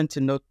important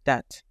to note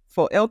that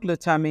for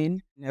L-glutamine,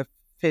 a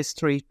phase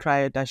 3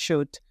 trial that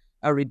showed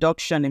a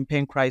reduction in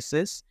pain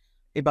crisis,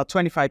 about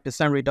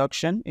 25%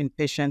 reduction in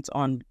patients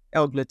on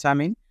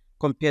L-glutamine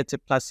compared to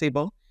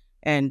placebo,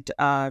 and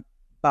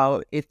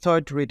about a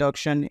third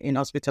reduction in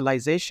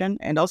hospitalization,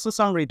 and also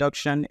some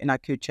reduction in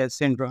acute chest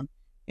syndrome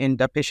in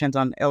the patients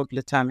on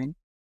L-glutamine.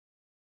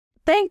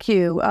 Thank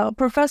you.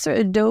 Professor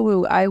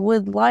Idowu, I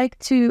would like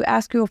to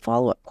ask you a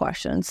follow-up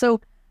question.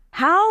 So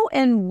how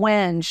and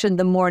when should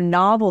the more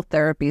novel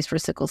therapies for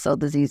sickle cell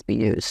disease be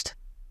used?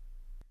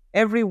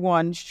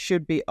 Everyone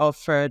should be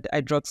offered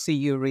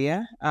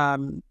hydroxyurea,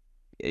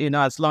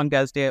 as long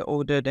as they're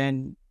older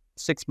than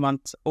 6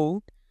 months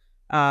old,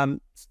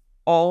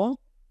 or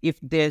if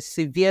they're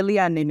severely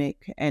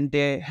anemic and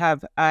they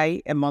have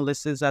high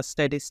hemolysis at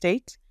steady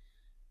state,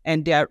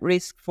 and they are at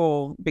risk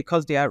for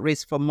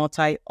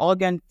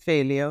multi-organ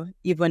failure,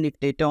 even if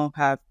they don't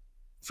have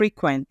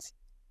frequent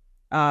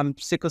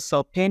sickle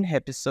cell pain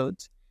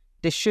episodes,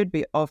 they should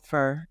be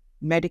offered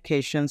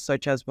medications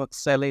such as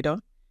voxelotor.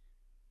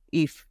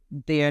 If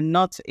they are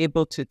not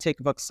able to take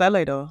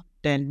voxelotor,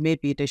 then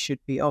maybe they should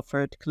be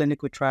offered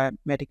clinical trial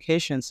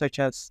medications such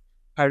as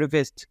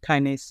pyruvate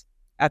kinase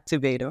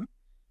activator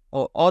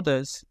or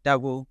others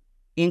that will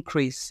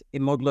increase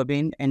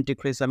hemoglobin and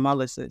decrease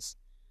hemolysis.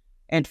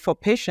 And for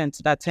patients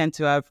that tend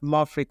to have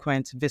more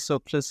frequent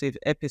vaso-occlusive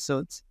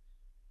episodes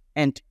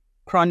and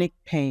chronic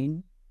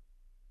pain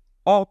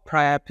or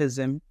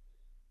priapism,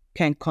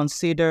 can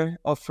consider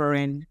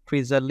offering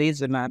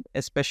crizanlizumab,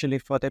 especially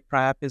for the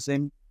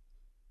priapism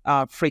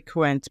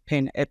frequent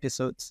pain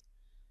episodes.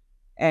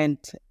 And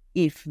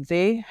if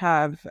they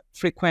have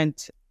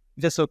frequent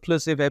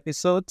vaso-occlusive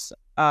episodes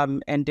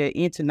and they're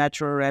into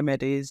natural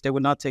remedies, they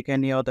will not take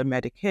any other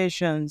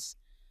medications,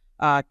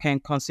 can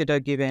consider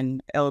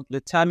giving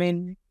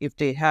L-glutamine. If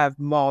they have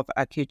more of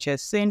acute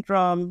chest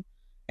syndrome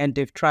and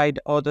they've tried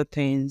other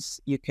things,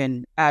 you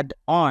can add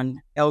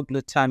on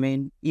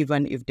L-glutamine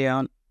even if they're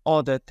on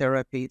other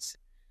therapies.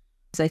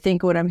 I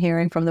think what I'm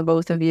hearing from the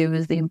both of you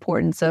is the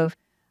importance of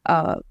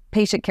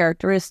patient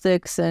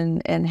characteristics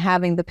and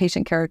having the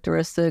patient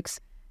characteristics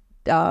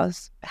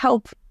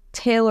help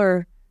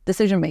tailor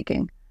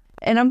decision-making.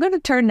 And I'm going to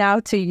turn now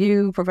to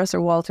you,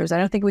 Professor Walters. I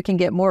don't think we can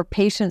get more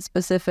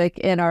patient-specific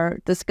in our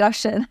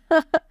discussion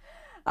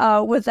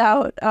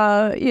without,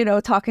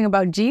 talking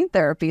about gene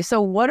therapy.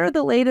 So what are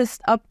the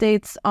latest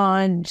updates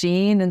on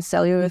gene and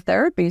cellular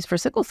therapies for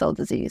sickle cell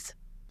disease?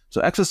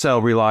 So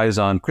exa-cel relies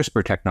on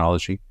CRISPR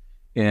technology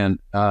and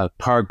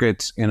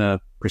targets in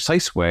a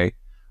precise way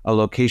a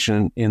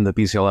location in the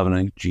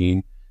BCL11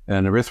 gene,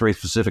 an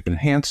erythroid-specific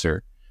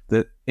enhancer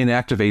that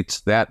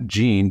inactivates that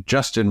gene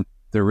just in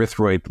the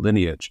erythroid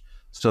lineage.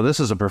 So this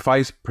is a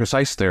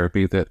precise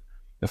therapy that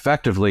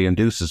effectively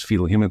induces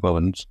fetal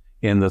hemoglobins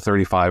in the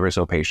 35 or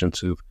so patients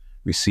who've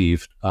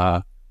received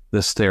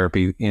this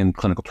therapy in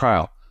clinical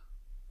trial.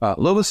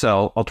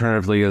 Lovo-cel,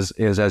 alternatively, is,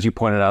 as you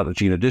pointed out, a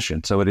gene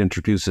addition. So it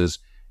introduces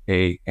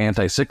a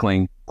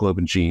anti-sickling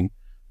globin gene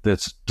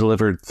that's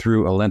delivered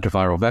through a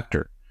lentiviral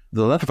vector.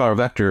 The lentiviral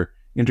vector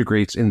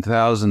integrates in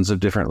thousands of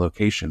different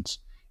locations.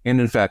 And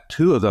in fact,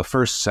 2 of the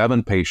first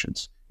 7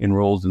 patients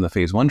enrolled in the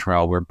phase 1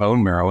 trial where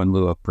bone marrow in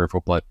lieu of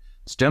peripheral blood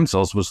stem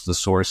cells was the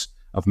source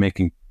of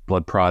making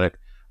blood product.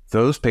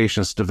 Those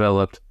patients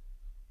developed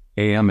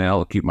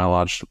AML, acute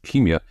myelogenous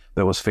leukemia,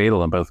 that was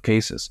fatal in both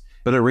cases.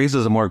 But it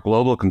raises a more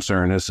global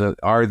concern: is that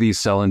are these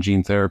cell and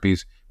gene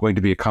therapies going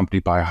to be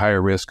accompanied by a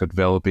higher risk of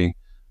developing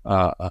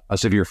a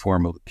severe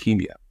form of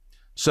leukemia?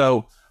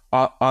 So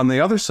on the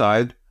other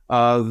side,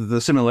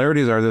 the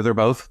similarities are that they're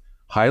both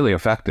highly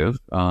effective,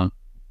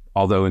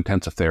 although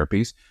intensive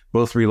therapies.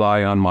 Both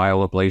rely on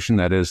myeloablation,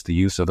 that is the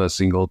use of a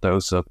single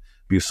dose of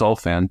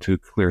busulfan to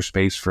clear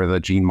space for the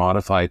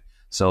gene-modified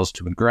cells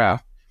to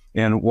engraft.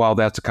 And while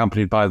that's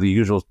accompanied by the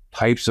usual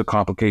types of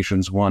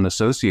complications one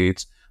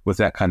associates with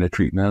that kind of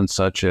treatment,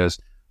 such as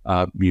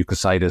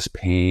mucositis,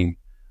 pain,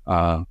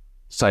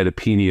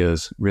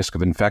 cytopenias, risk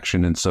of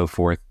infection, and so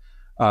forth,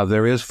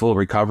 there is full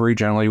recovery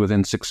generally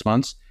within 6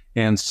 months,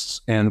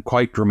 and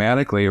quite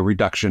dramatically a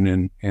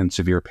reduction in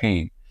severe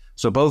pain.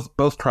 So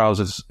both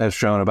trials have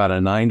shown about a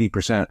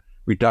 90%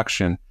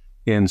 reduction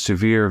in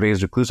severe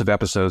vaso-occlusive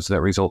episodes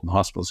that result in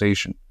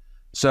hospitalization.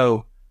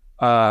 So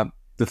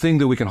the thing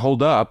that we can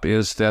hold up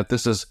is that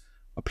this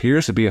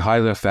appears to be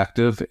highly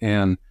effective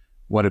and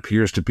what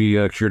appears to be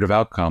a curative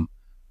outcome.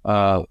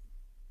 The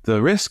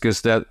risk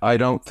is that I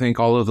don't think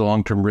all of the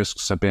long-term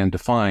risks have been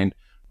defined,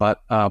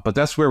 but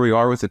that's where we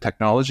are with the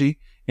technology.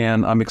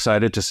 And I'm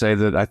excited to say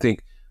that I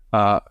think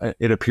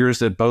it appears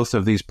that both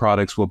of these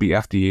products will be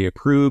FDA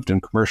approved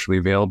and commercially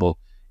available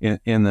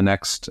in the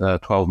next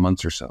 12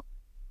 months or so.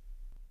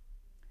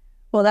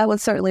 Well, that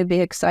would certainly be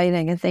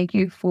exciting. And thank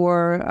you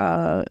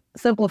for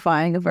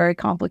simplifying a very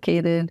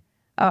complicated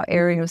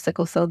area of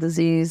sickle cell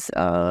disease,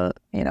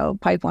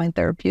 pipeline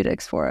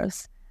therapeutics for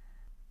us.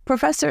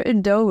 Professor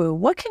Idowu,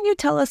 what can you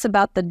tell us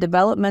about the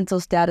developmental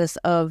status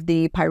of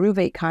the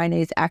pyruvate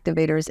kinase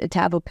activators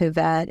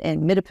etavopivat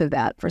and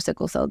mitapivat for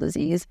sickle cell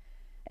disease?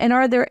 And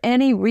are there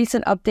any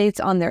recent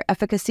updates on their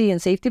efficacy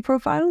and safety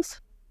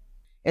profiles?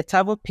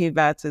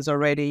 Etavopivat is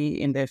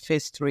already in the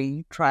phase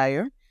 3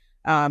 trial,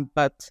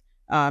 but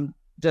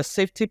the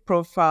safety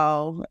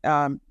profile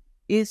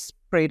is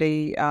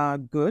pretty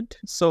good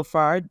so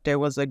far. There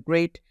was a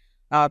grade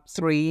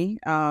 3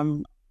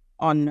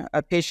 on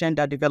a patient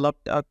that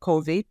developed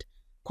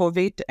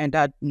COVID and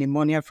had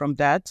pneumonia from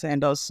that,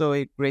 and also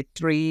a grade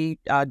 3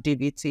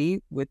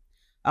 DVT with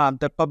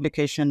the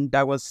publication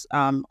that was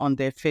on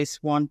the phase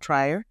 1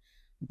 trial.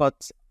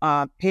 But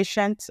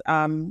patients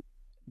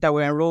that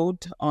were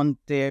enrolled on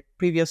the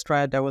previous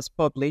trial that was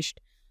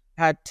published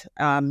had,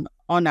 on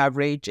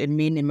average, a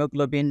mean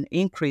hemoglobin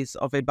increase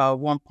of about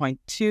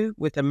 1.2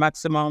 with a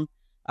maximum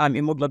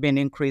hemoglobin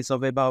increase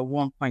of about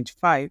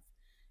 1.5.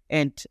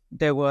 And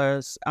there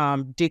was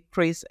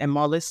decreased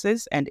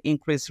hemolysis and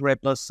increased red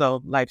blood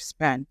cell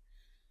lifespan.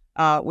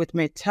 With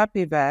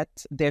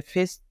mitapivat, the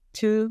phase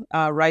 2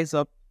 Rise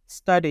Up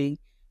study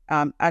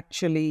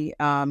actually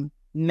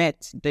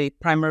met the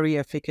primary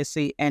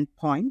efficacy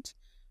endpoint,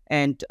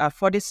 and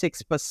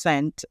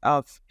 46%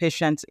 of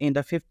patients in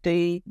the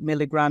 50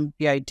 milligram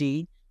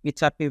BID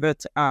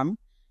mitapivat arm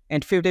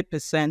and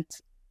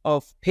 50%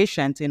 of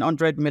patients in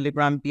 100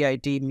 milligram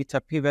BID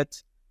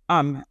mitapivat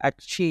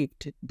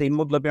achieved the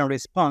hemoglobin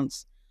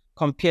response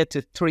compared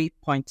to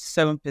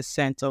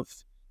 3.7%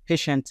 of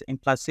patients in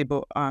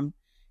placebo arm.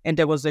 And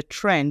there was a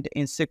trend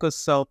in sickle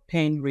cell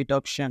pain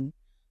reduction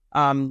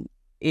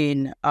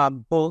in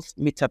both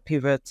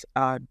mitapivat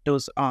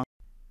dose arms.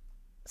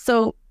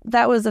 So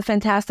that was a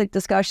fantastic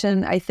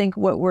discussion. I think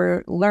what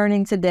we're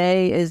learning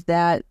today is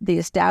that the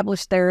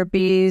established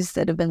therapies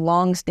that have been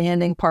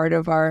long-standing part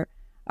of our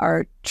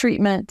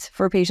treatment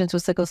for patients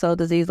with sickle cell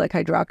disease, like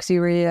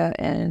hydroxyurea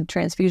and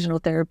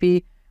transfusional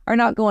therapy, are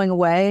not going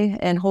away,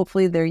 and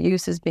hopefully their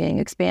use is being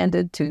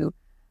expanded to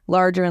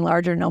larger and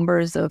larger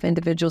numbers of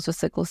individuals with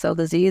sickle cell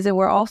disease. And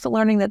we're also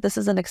learning that this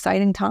is an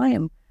exciting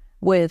time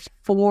with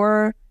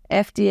 4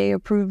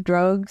 FDA-approved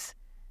drugs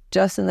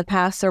just in the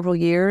past several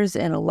years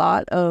and a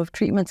lot of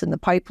treatments in the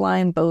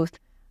pipeline, both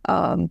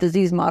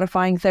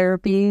disease-modifying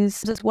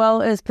therapies as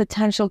well as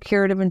potential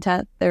curative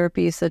intent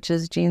therapies such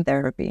as gene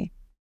therapy.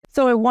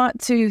 So I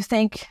want to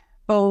thank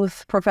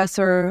both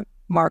Professor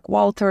Mark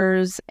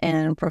Walters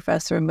and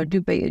Professor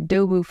Modupe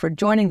Idowu for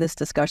joining this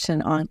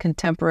discussion on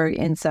contemporary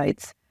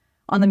insights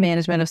on the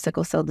management of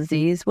sickle cell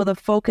disease with a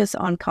focus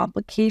on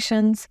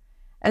complications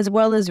as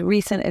well as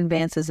recent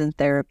advances in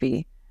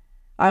therapy.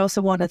 I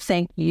also want to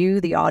thank you,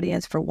 the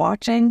audience, for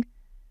watching.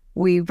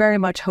 We very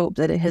much hope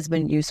that it has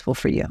been useful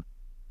for you.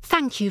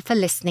 Thank you for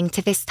listening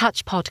to this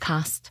Touch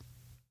podcast.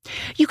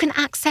 You can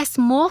access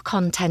more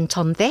content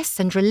on this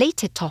and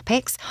related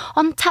topics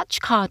on Touch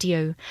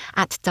Cardio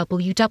at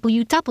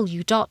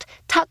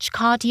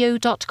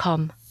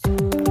www.touchcardio.com.